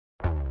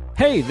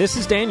Hey, this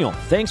is Daniel.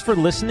 Thanks for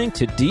listening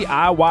to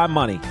DIY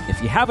Money.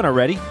 If you haven't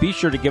already, be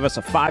sure to give us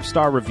a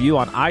 5-star review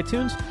on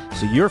iTunes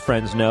so your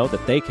friends know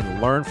that they can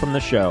learn from the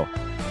show.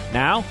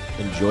 Now,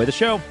 enjoy the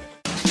show.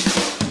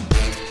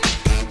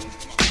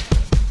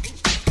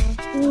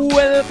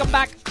 Welcome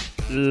back,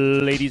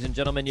 ladies and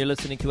gentlemen. You're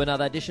listening to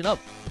another edition of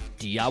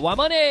DIY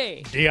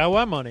Money.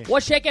 DIY Money.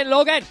 What's shaking,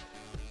 Logan?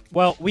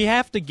 Well, we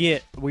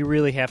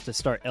really have to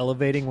start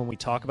elevating when we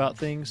talk about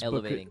things.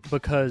 Elevating.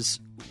 Because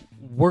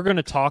we're going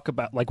to talk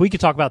about, we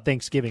could talk about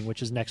Thanksgiving,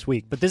 which is next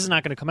week, but this is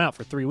not going to come out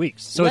for 3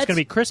 weeks. So it's going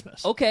to be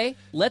Christmas. Okay,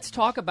 let's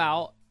talk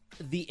about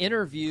the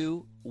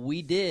interview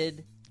we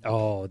did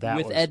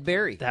with Ed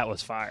Berry. That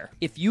was fire.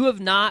 If you have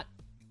not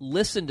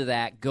listened to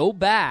that, go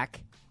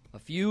back a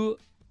few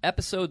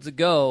episodes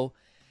ago,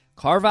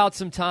 carve out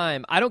some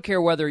time. I don't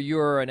care whether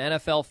you're an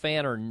NFL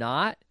fan or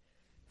not,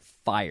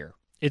 fire.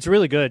 It's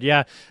really good,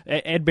 yeah.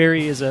 Ed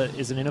Berry is an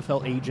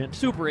NFL agent.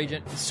 Super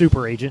agent.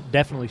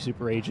 Definitely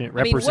super agent.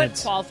 What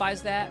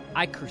qualifies that?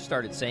 I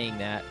started saying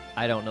that.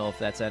 I don't know if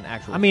that's an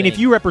actual thing. If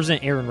you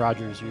represent Aaron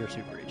Rodgers, you're a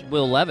super agent.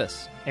 Will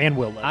Levis. And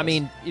Will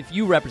Levis. If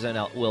you represent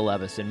Will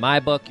Levis, in my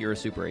book, you're a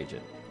super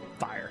agent.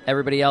 Fire.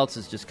 Everybody else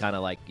is just kind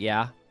of like,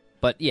 yeah.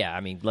 But, yeah,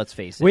 let's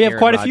face it. We have Aaron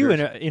quite Rodgers,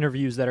 a few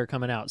interviews that are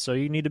coming out, so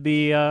you need to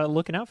be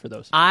looking out for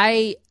those.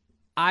 I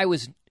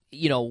was,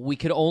 we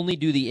could only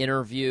do the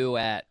interview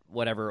at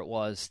whatever it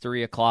was,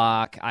 3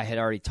 o'clock. I had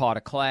already taught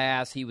a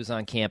class. He was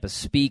on campus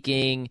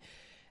speaking.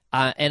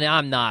 And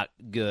I'm not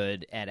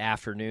good at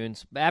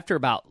afternoons. After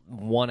about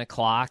 1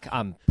 o'clock,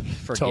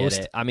 forget Toast.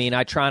 it.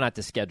 I try not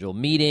to schedule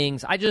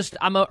meetings.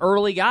 I'm an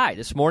early guy.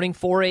 This morning,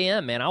 4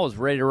 a.m., man, I was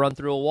ready to run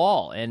through a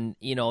wall. And,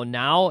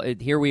 now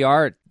here we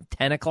are at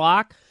 10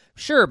 o'clock.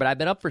 Sure, but I've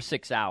been up for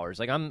 6 hours.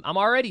 I'm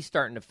already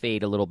starting to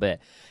fade a little bit.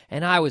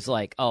 And I was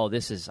like, I'm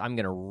going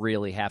to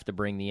really have to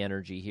bring the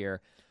energy here.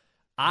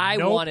 I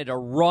wanted to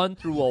run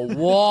through a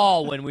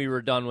wall when we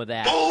were done with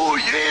that. Oh,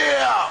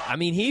 yeah!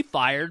 He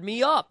fired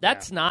me up.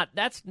 That's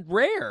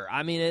rare.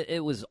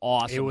 It was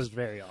awesome. It was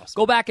very awesome.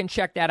 Go back and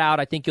check that out.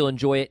 I think you'll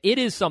enjoy it. It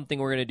is something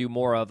we're going to do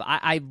more of.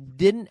 I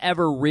didn't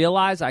ever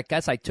realize, I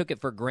guess I took it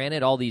for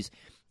granted, all these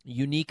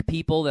unique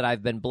people that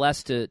I've been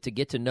blessed to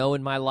get to know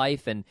in my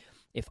life. And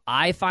if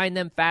I find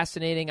them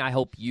fascinating, I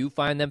hope you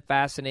find them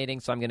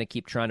fascinating. So I'm going to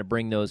keep trying to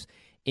bring those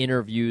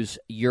interviews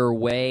your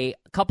way.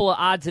 A couple of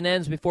odds and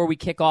ends before we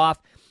kick off.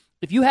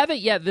 If you haven't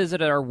yet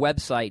visited our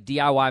website,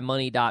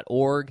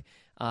 DIYmoney.org,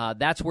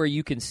 that's where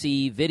you can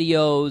see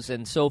videos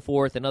and so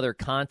forth and other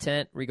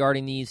content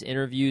regarding these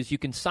interviews. You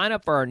can sign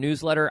up for our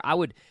newsletter. I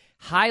would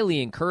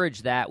highly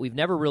encourage that. We've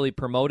never really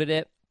promoted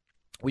it.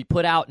 We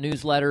put out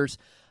newsletters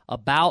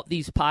about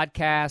these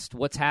podcasts,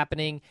 what's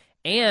happening,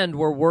 and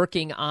we're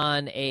working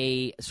on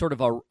a sort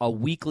of a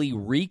weekly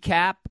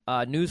recap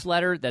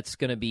newsletter that's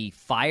going to be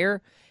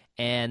fire.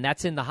 And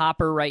that's in the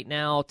hopper right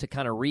now to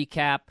kind of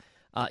recap,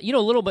 a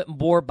little bit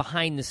more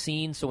behind the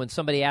scenes. So when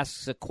somebody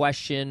asks a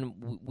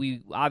question,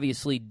 we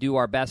obviously do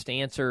our best to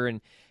answer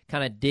and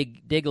kind of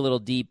dig a little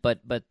deep.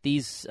 But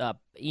these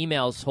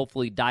emails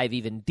hopefully dive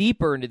even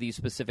deeper into these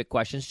specific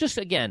questions. Just,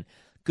 again,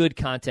 good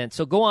content.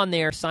 So go on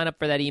there, sign up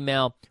for that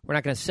email. We're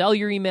not going to sell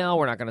your email.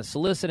 We're not going to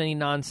solicit any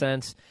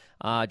nonsense,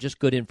 just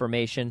good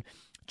information.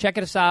 Check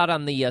us out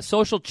on the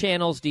social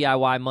channels,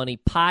 DIY Money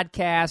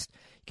Podcast.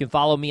 You can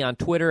follow me on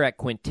Twitter at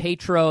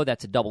Quintatro.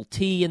 That's a double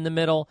T in the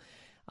middle.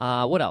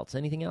 What else?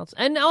 Anything else?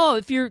 And,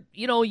 if you're,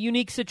 a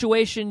unique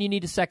situation, you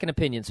need a second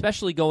opinion,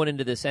 especially going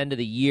into this end of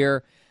the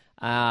year.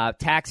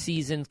 Tax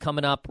season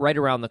coming up right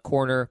around the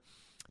corner.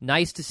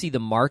 Nice to see the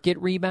market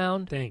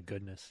rebound. Thank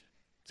goodness.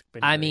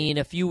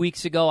 A few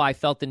weeks ago, I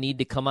felt the need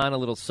to come on a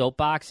little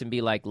soapbox and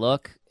be like,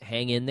 look,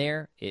 hang in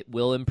there. It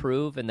will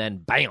improve. And then,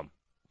 bam.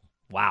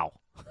 Wow.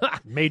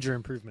 Major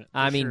improvement.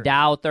 Sure.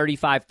 Dow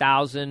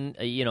 35,000,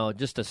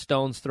 just a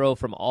stone's throw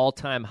from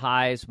all-time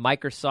highs.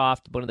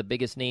 Microsoft, one of the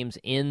biggest names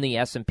in the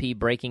S&P,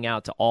 breaking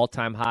out to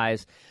all-time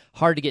highs.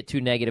 Hard to get too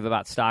negative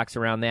about stocks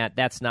around that.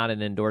 That's not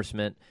an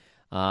endorsement.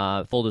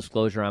 Full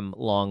disclosure, I'm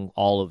long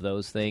all of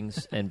those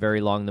things and very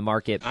long the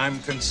market. I'm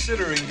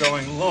considering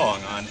going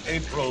long on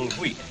April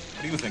wheat.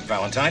 What do you think,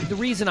 Valentine? The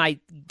reason I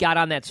got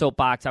on that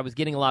soapbox, I was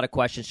getting a lot of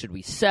questions. Should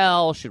we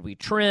sell? Should we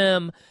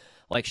trim?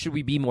 Should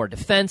we be more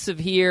defensive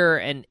here?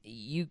 And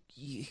you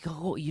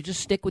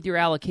just stick with your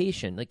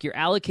allocation. Your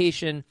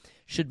allocation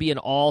should be an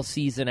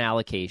all-season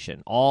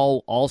allocation.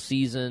 All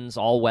seasons,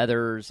 all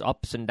weathers,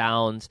 ups and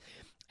downs.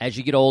 As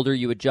you get older,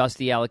 you adjust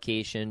the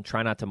allocation.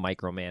 Try not to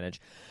micromanage.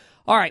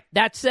 All right,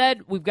 that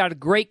said, we've got a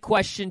great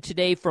question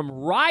today from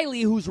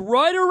Riley, who's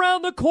right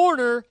around the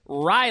corner.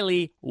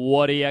 Riley,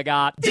 what do you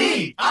got?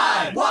 DIY!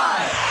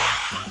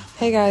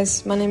 Hey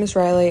guys, my name is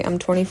Riley. I'm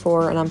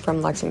 24 and I'm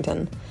from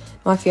Lexington.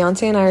 My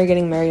fiance and I are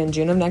getting married in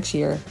June of next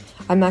year.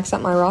 I max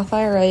out my Roth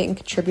IRA and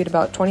contribute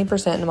about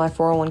 20% into my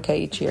 401k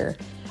each year.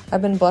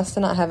 I've been blessed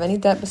to not have any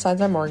debt besides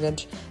our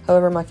mortgage.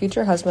 However, my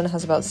future husband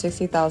has about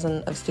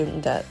 $60,000 of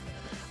student debt.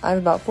 I have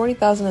about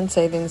 $40,000 in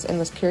savings and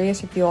was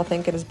curious if you all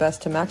think it is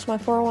best to max my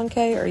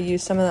 401k or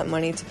use some of that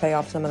money to pay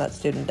off some of that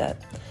student debt.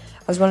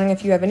 I was wondering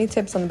if you have any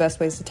tips on the best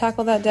ways to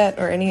tackle that debt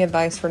or any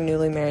advice for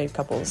newly married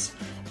couples.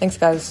 Thanks,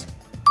 guys.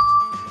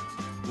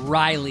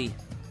 Riley,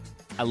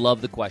 I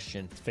love the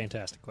question.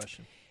 Fantastic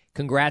question.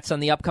 Congrats on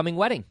the upcoming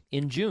wedding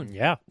in June.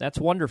 Yeah. That's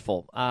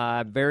wonderful.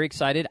 Very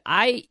excited.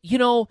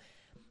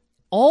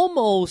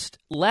 Almost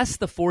less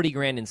the 40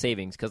 grand in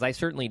savings, because I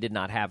certainly did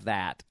not have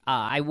that.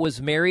 I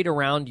was married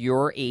around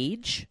your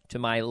age to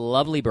my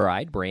lovely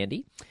bride,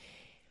 Brandy.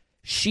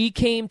 She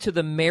came to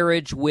the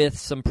marriage with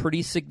some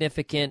pretty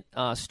significant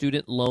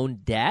student loan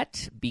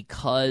debt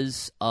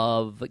because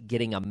of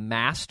getting a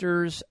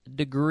master's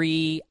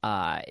degree,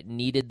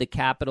 needed the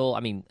capital. I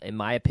mean, in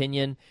my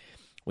opinion,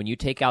 when you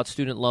take out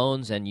student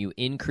loans and you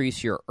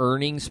increase your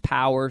earnings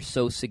power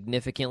so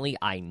significantly,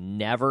 I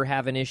never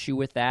have an issue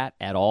with that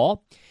at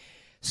all.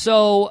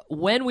 So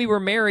when we were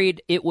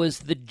married, it was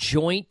the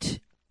joint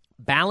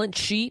balance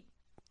sheet.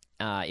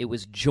 It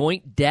was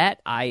joint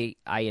debt. I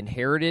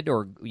inherited,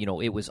 or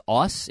it was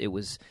us. It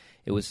was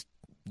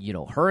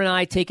her and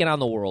I taking on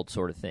the world,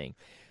 sort of thing.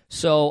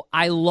 So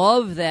I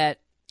love that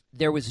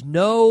there was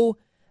no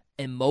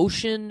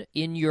emotion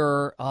in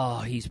your,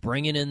 he's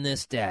bringing in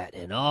this debt,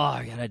 and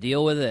I got to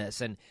deal with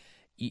this, and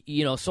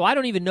so I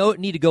don't even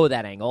need to go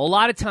that angle. A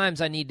lot of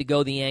times I need to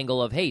go the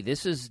angle of, hey,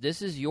 this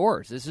is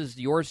yours. This is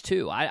yours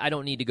too. I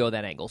don't need to go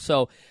that angle.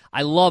 So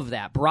I love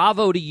that.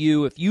 Bravo to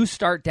you. If you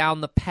start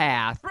down the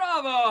path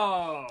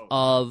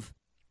of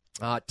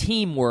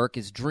teamwork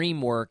is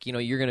dream work,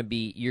 you're going to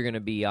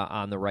be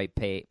on the right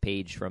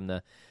page from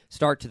the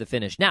start to the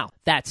finish. Now,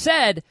 that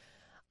said,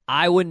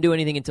 I wouldn't do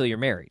anything until you're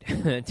married,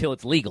 until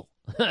it's legal.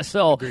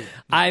 So, agreed.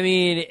 I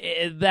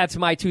mean, that's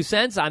my 2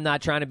 cents. I'm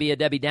not trying to be a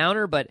Debbie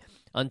Downer, but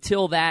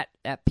until that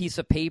piece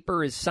of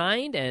paper is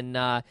signed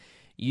and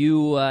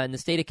you in the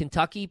state of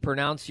Kentucky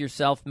pronounce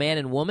yourself man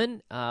and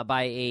woman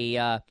by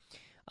a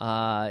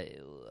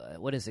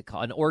what is it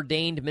called? An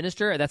ordained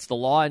minister. That's the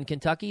law in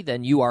Kentucky.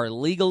 Then you are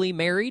legally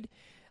married.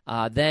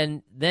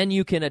 Then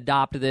you can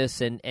adopt this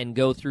and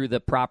go through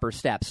the proper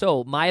steps.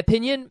 So my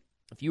opinion,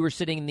 if you were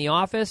sitting in the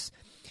office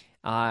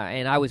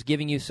and I was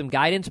giving you some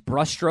guidance,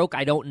 brushstroke,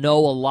 I don't know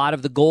a lot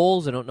of the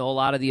goals. I don't know a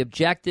lot of the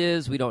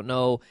objectives.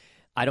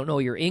 I don't know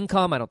your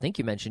income. I don't think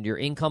you mentioned your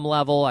income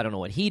level. I don't know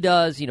what he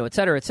does, et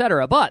cetera, et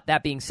cetera. But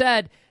that being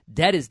said,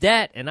 debt is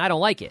debt, and I don't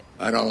like it.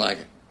 I don't like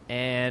it.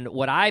 And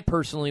what I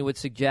personally would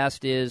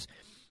suggest is,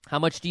 how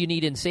much do you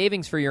need in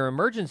savings for your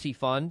emergency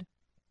fund?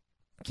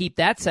 Keep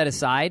that set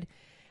aside,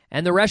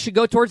 and the rest should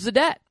go towards the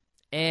debt.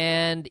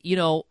 And,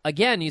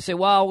 again, you say,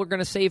 well, we're going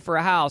to save for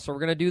a house, or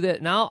we're going to do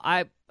that. No,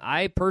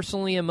 I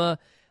personally am a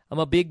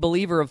big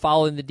believer of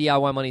following the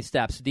DIY money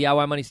steps.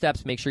 DIY money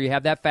steps, make sure you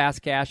have that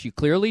fast cash. You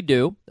clearly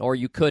do, or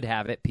you could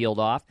have it peeled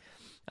off.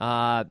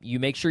 You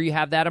make sure you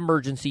have that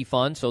emergency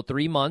fund, so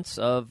 3 months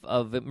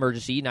of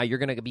emergency. Now, you're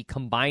going to be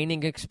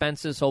combining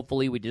expenses.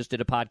 Hopefully, we just did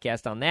a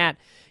podcast on that.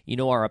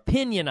 Our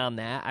opinion on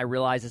that. I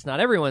realize it's not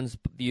everyone's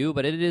view,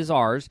 but it is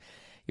ours.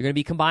 You're going to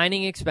be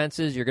combining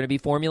expenses. You're going to be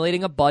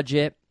formulating a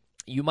budget.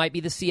 You might be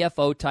the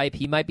CFO type.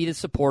 He might be the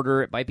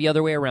supporter. It might be the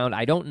other way around.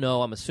 I don't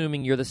know. I'm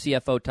assuming you're the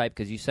CFO type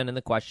because you sent in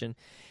the question.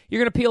 You're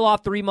going to peel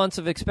off 3 months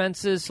of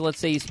expenses. So let's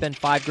say you spend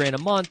 $5 grand a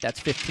month. That's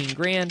 15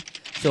 grand.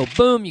 So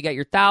boom, you got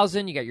your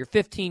 1,000. You got your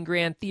 15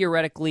 grand.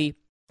 Theoretically,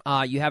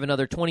 you have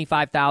another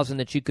 25,000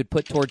 that you could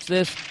put towards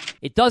this.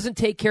 It doesn't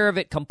take care of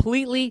it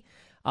completely.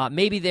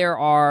 Maybe there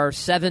are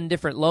 7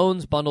 different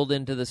loans bundled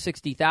into the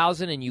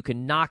 60,000, and you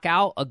can knock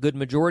out a good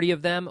majority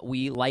of them.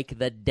 We like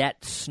the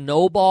debt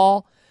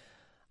snowball.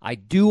 I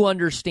do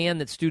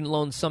understand that student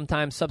loans,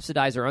 sometimes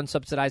subsidized or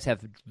unsubsidized,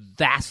 have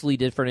vastly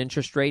different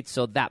interest rates,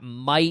 so that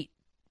might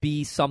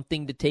be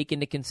something to take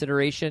into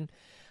consideration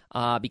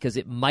because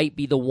it might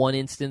be the one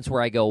instance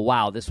where I go,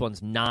 wow, this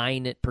one's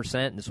 9%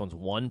 and this one's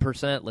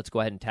 1%. Let's go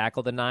ahead and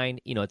tackle the 9,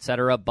 et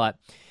cetera. But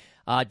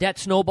debt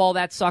snowball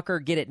that sucker,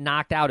 get it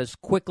knocked out as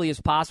quickly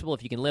as possible.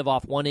 If you can live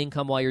off one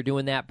income while you're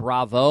doing that,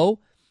 bravo.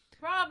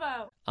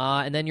 Bravo.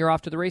 And then you're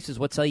off to the races.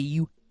 What say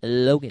you,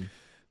 Logan?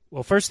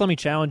 Well, first, let me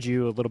challenge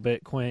you a little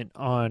bit, Quint,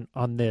 on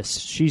this.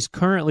 She's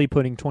currently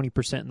putting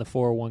 20% in the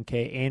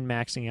 401k and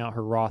maxing out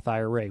her Roth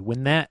IRA.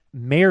 When that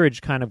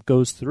marriage kind of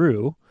goes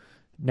through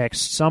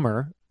next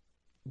summer,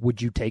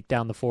 would you take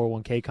down the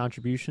 401k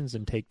contributions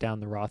and take down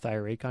the Roth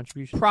IRA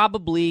contributions?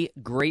 Probably.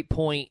 Great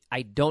point.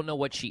 I don't know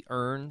what she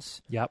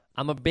earns. Yep.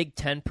 I'm a big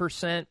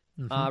 10%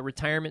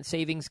 retirement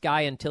savings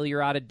guy until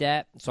you're out of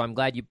debt. So I'm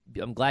glad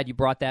you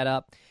brought that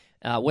up.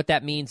 What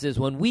that means is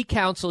when we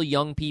counsel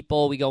young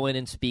people, we go in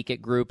and speak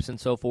at groups and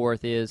so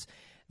forth, is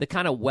the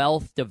kind of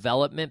wealth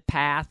development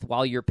path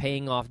while you're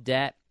paying off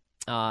debt.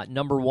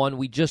 Number one,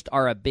 we just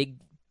are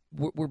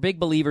we're big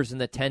believers in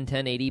the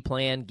 10-10-80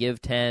 plan,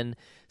 give 10,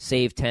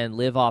 save 10,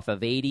 live off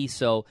of 80.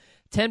 So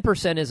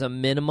 10% is a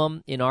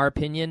minimum in our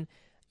opinion.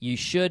 You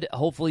should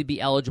hopefully be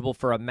eligible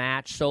for a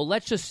match. So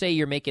let's just say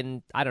you're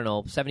making,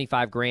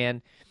 75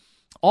 grand.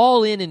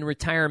 All in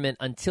retirement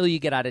until you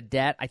get out of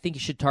debt, I think you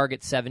should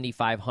target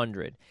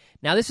 7,500.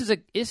 Now this is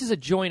a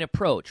joint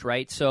approach,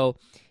 right? So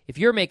if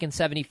you're making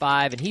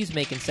 75 and he's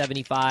making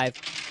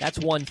 75, that's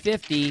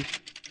 150.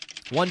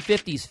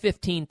 150 is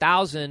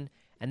 15,000,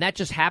 and that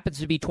just happens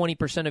to be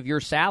 20% of your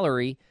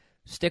salary,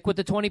 stick with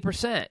the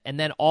 20%. And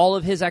then all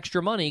of his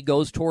extra money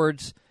goes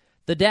towards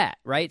the debt,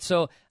 right?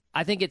 So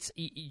I think it's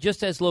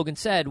just as Logan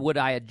said, would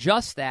I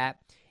adjust that?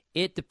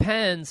 It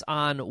depends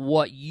on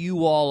what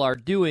you all are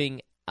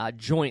doing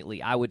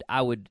jointly. I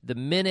would, the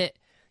minute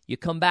you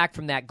come back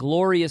from that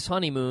glorious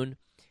honeymoon,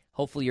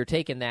 hopefully you're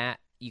taking that,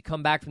 you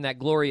come back from that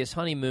glorious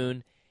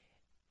honeymoon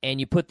and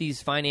you put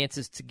these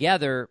finances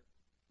together,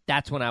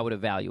 that's when I would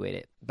evaluate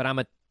it. But I'm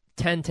a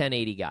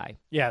 10-10-80 guy.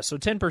 Yeah, so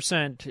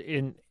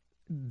 10%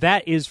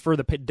 that is for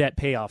the debt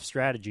payoff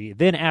strategy.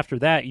 Then after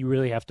that, you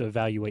really have to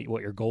evaluate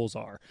what your goals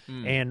are.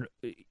 And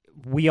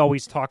we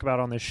always talk about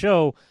on this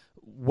show,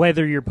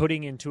 whether you're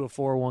putting into a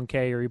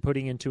 401k or you're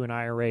putting into an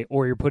IRA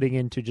or you're putting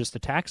into just a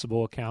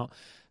taxable account,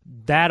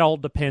 that all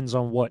depends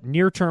on what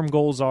near-term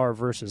goals are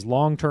versus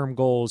long-term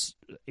goals.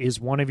 Is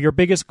one of your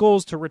biggest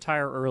goals to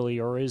retire early,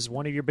 or is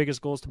one of your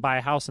biggest goals to buy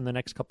a house in the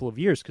next couple of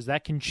years? Because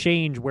that can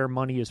change where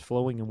money is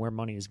flowing and where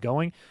money is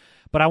going.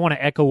 But I want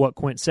to echo what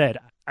Quint said.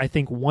 I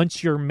think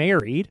once you're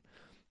married,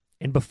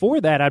 and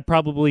before that, I'd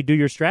probably do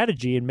your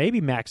strategy and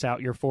maybe max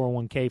out your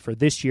 401k for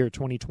this year,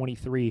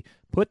 2023.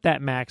 Put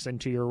that max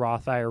into your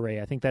Roth IRA.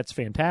 I think that's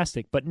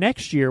fantastic. But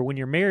next year, when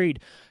you're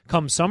married,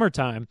 come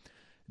summertime,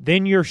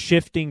 then you're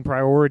shifting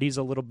priorities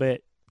a little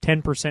bit,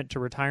 10% to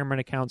retirement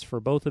accounts for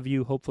both of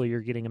you. Hopefully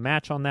you're getting a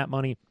match on that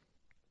money.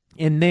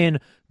 And then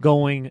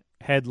going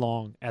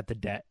headlong at the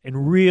debt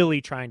and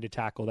really trying to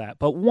tackle that.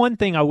 But one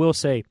thing I will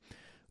say,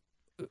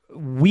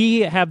 we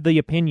have the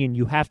opinion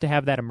you have to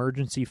have that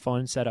emergency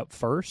fund set up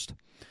first,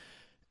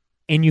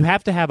 and you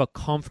have to have a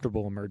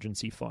comfortable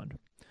emergency fund.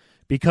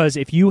 Because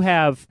if you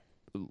have,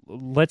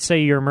 let's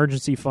say your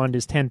emergency fund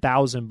is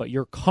 $10,000, but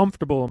your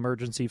comfortable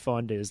emergency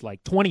fund is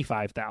like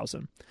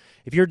 $25,000.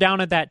 If you're down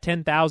at that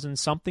 $10,000,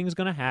 something's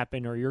going to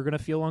happen, or you're going to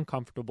feel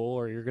uncomfortable,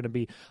 or you're going to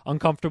be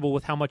uncomfortable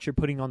with how much you're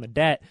putting on the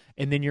debt,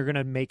 and then you're going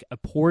to make a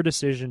poor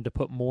decision to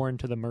put more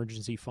into the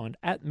emergency fund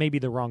at maybe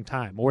the wrong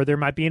time. Or there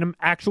might be an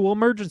actual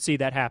emergency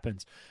that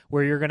happens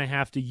where you're going to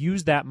have to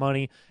use that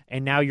money,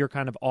 and now you're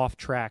kind of off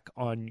track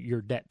on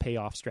your debt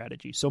payoff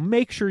strategy. So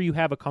make sure you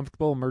have a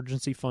comfortable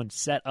emergency fund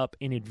set up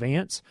in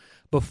advance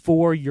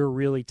before you're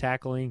really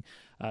tackling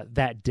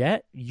that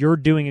debt. You're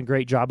doing a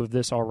great job of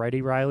this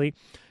already, Riley.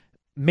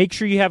 Make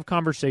sure you have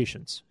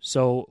conversations.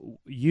 So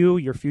you,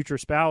 your future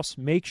spouse,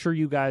 make sure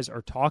you guys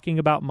are talking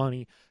about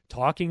money,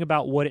 talking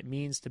about what it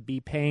means to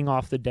be paying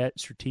off the debt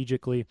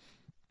strategically,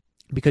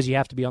 because you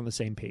have to be on the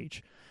same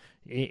page.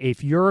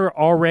 If you're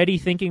already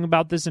thinking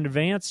about this in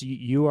advance,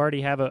 you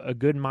already have a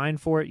good mind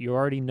for it. You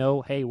already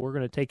know, hey, we're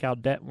going to take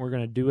out debt and we're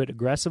going to do it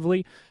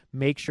aggressively.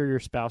 Make sure your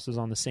spouse is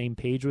on the same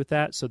page with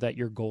that so that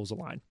your goals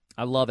align.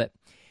 I love it.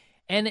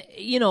 And,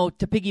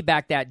 to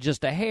piggyback that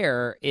just a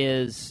hair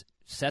is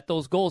set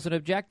those goals and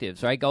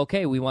objectives, right?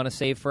 Okay, we want to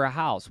save for a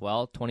house.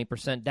 Well,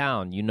 20%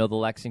 down. You know the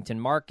Lexington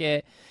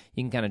market.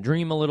 You can kind of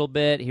dream a little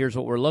bit. Here's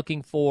what we're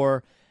looking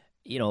for.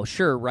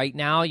 Sure, right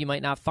now you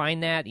might not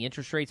find that. The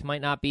interest rates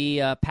might not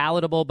be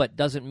palatable, but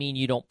doesn't mean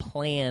you don't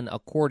plan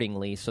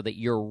accordingly so that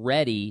you're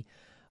ready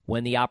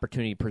when the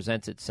opportunity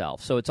presents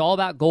itself. So it's all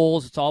about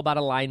goals. It's all about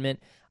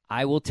alignment.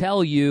 I will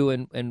tell you,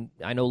 and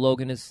I know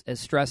Logan has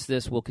stressed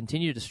this, will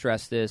continue to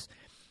stress this,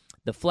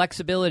 the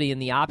flexibility and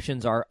the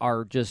options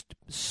are just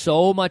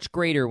so much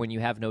greater when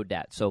you have no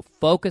debt. So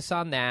focus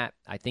on that.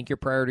 I think your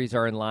priorities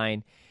are in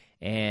line.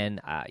 And,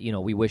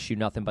 we wish you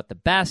nothing but the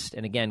best.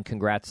 And again,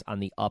 congrats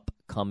on the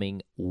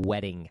upcoming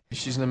wedding.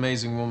 She's an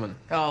amazing woman.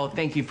 Oh,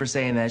 thank you for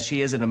saying that.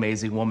 She is an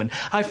amazing woman.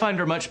 I find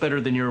her much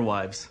better than your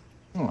wives.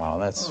 Oh,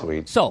 that's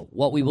sweet. So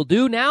what we will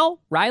do now,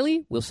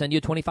 Riley, we'll send you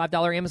a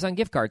 $25 Amazon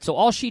gift card. So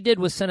all she did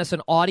was send us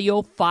an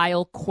audio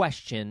file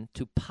question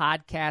to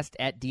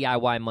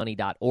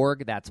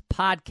podcast@DIYmoney.org. That's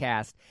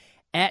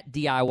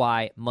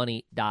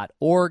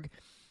podcast@DIYmoney.org.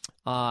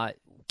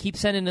 Keep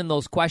sending in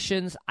those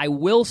questions. I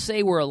will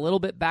say we're a little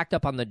bit backed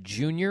up on the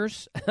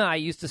juniors. I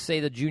used to say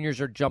the juniors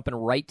are jumping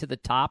right to the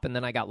top, and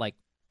then I got like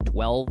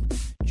 12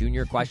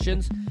 junior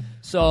questions.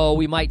 So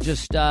we might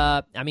just,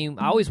 I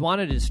always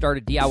wanted to start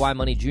a DIY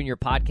Money Junior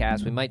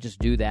podcast. We might just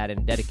do that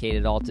and dedicate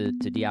it all to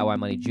DIY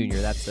Money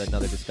Junior. That's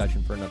another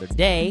discussion for another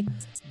day.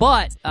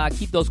 But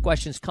keep those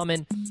questions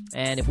coming.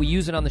 And if we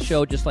use it on the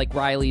show, just like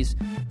Riley's,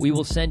 we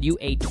will send you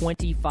a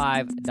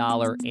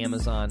 $25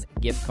 Amazon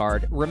gift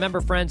card. Remember,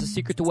 friends, the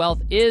secret to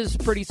wealth is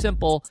pretty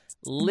simple.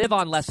 Live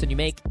on less than you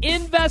make.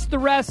 Invest the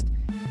rest.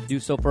 Do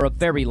so for a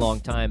very long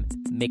time.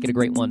 Make it a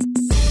great one.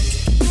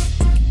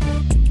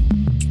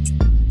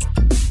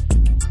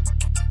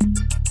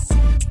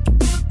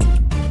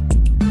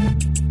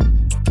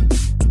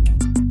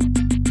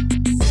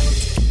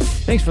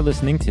 Thanks for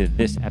listening to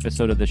this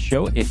episode of the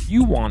show. If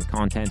you want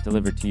content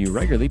delivered to you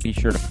regularly, be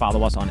sure to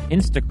follow us on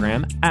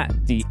Instagram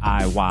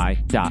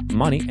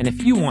 @DIY.money. And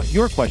if you want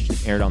your question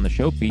aired on the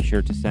show, be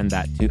sure to send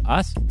that to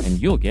us,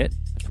 and you'll get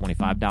a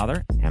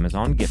 $25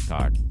 Amazon gift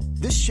card.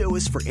 This show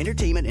is for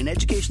entertainment and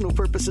educational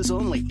purposes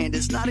only and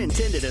is not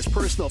intended as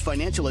personal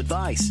financial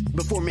advice.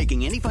 Before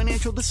making any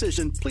financial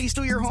decision, please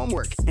do your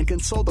homework and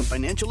consult a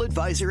financial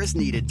advisor as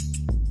needed.